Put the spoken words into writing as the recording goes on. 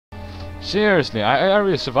Seriously, I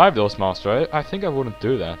really survived those monsters. I think I wouldn't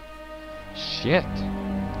do that. Shit.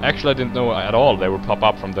 Actually, I didn't know at all they would pop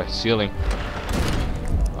up from the ceiling.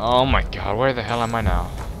 Oh my god, where the hell am I now?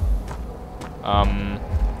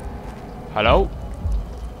 Hello?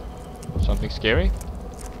 Something scary?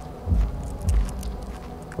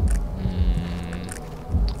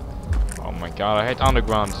 Oh my god, I hate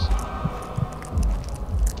undergrounds.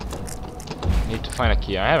 Need to find a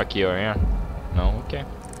key. I have a key over here. No, okay.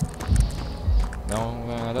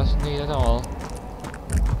 No, doesn't need at all.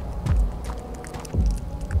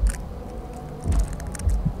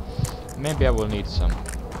 Maybe I will need some.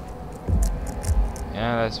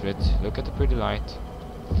 Yeah, that's it. Look at the pretty light.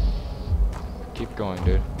 Keep going,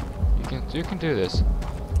 dude. You can do this.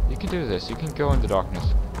 You can do this. You can go in the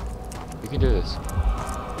darkness. You can do this.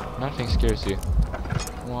 Nothing scares you.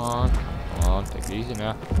 Come on. Come on, take it easy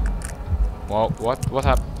now. Whoa, what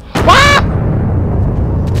happened? Ah!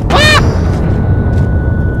 Ah!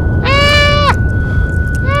 Ah!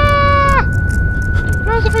 Ah!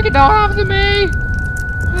 Close the freaking door after me!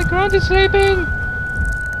 The ground is sleeping!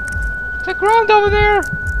 The ground over there!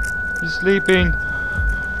 He's sleeping.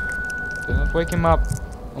 Do not wake him up.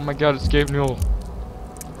 Oh my god, it scared me all.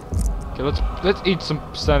 Okay, let's eat some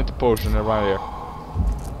sanity potion around here.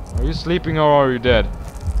 Are you sleeping or are you dead?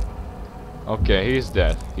 Okay, he's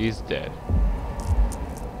dead. He's dead.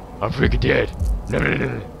 I'm freaking dead.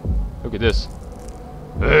 Look at this.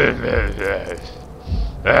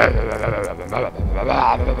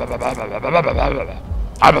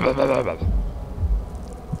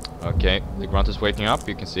 Okay, the grunt is waking up.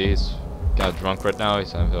 You can see he's kind of drunk right now.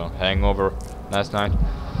 He's having a hangover last night.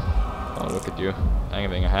 Oh, look at you.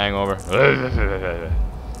 Having a hangover.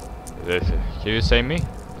 Can you save me?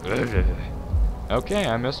 Okay,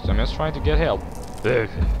 I'm just trying to get help.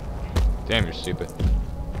 Damn, you're stupid.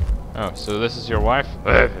 Oh, so this is your wife?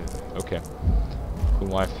 Okay. Cool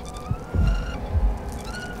wife.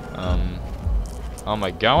 Oh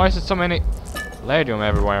my god, why is there so many Ladium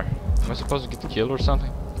everywhere? Am I supposed to get killed or something?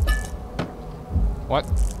 What?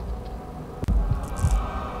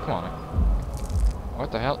 Come on.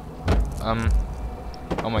 What the hell?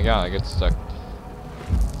 Oh my god, I get stuck.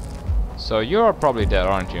 So you're probably dead,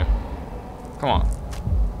 aren't you? Come on.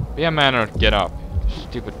 Be a man or get up.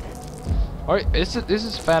 Stupid. Oh, is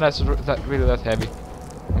this fat ass really that heavy?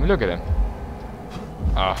 I mean, look at him.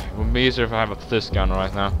 Ah, it would be easier if I have this gun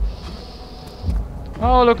right now.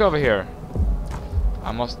 Oh, look over here.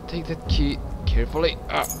 I must take that key carefully.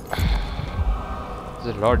 It's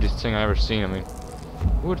the largest thing I've ever seen. I mean,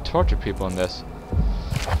 who would torture people in this?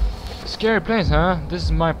 Scary place, huh? This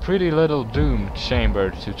is my pretty little doom chamber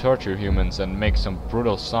to torture humans and make some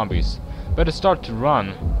brutal zombies. Better start to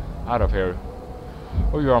run out of here,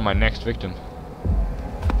 or you are my next victim.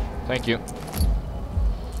 Thank you.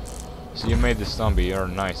 So you made this zombie. You're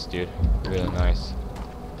nice, dude. Really nice.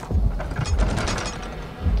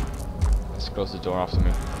 Let's close the door after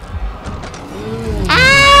me.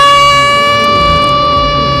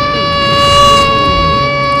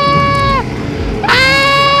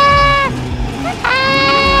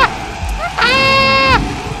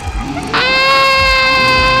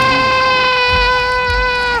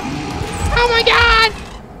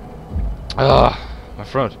 My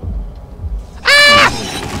throat.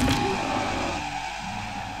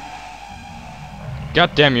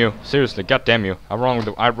 God damn you! Seriously, god damn you! I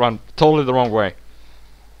run totally the wrong way.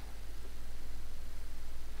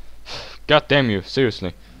 God damn you!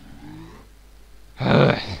 Seriously.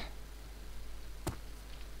 Hope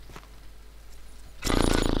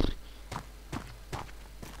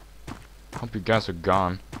you guys are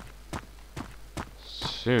gone.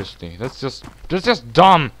 Seriously, that's just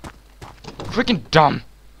dumb. Freaking dumb!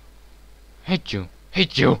 Hate you!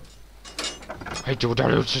 Hate you! Hate you with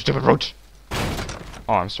that stupid roach!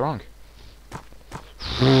 Oh, I'm strong.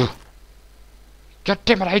 God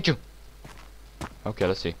damn it, I hate you! Okay,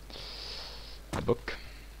 let's see. A book.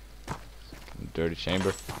 Dirty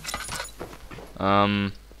chamber.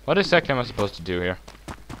 What exactly am I supposed to do here?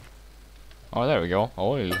 Oh, there we go.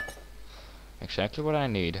 Oil. Exactly what I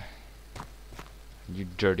need. You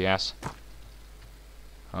dirty ass.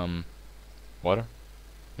 Water?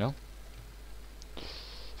 No?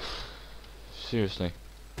 Seriously.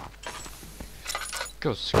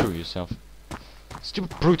 Go screw yourself.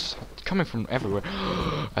 Stupid brutes coming from everywhere.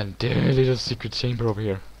 And their little secret chamber over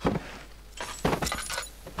here.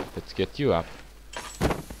 Let's get you up.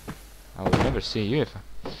 I will never see you if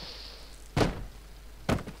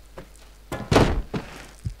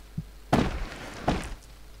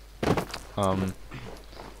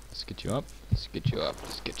let's get you up. Let's get you up.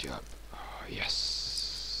 Let's get you up. Oh,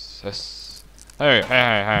 yes. Yes.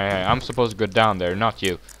 Hey, I'm supposed to go down there, not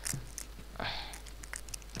you.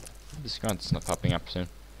 This gun's not popping up soon.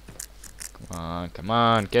 Come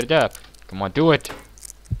on, get it up. Come on, do it.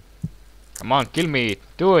 Come on, kill me.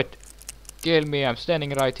 Do it. Kill me, I'm standing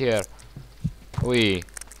right here. Wee.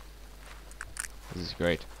 This is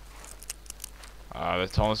great. The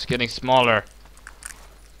tunnel's getting smaller.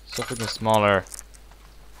 So freaking smaller.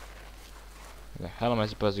 Where the hell am I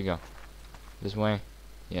supposed to go? This way?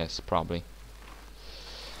 Yes, probably.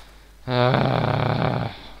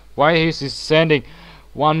 Why is he sending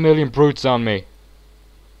 1 million brutes on me?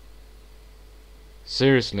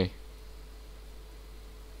 Seriously.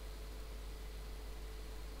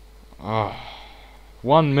 Oh,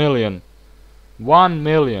 1 million. 1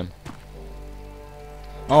 million.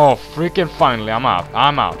 Oh, freaking finally, I'm out.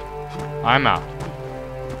 I'm out. I'm out.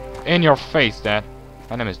 In your face, Dad.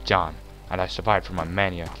 My name is John, and I survived from a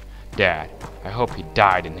maniac. Dad, I hope he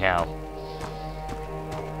died in hell.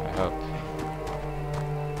 I hope.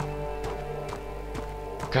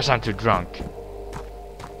 Because I'm too drunk.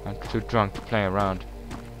 I'm too drunk to play around.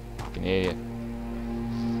 Fucking idiot.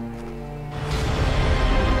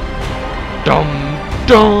 Dum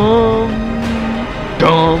dum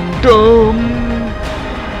dum dum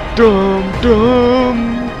dum dum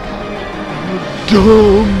dum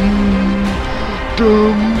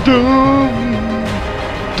dum dum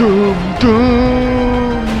dum dum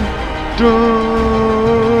dum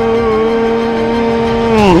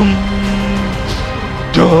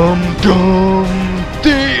dum dum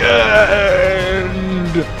the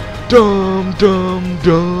end. Dum dum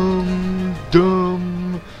dum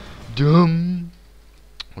dum dum.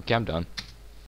 Okay, I'm done.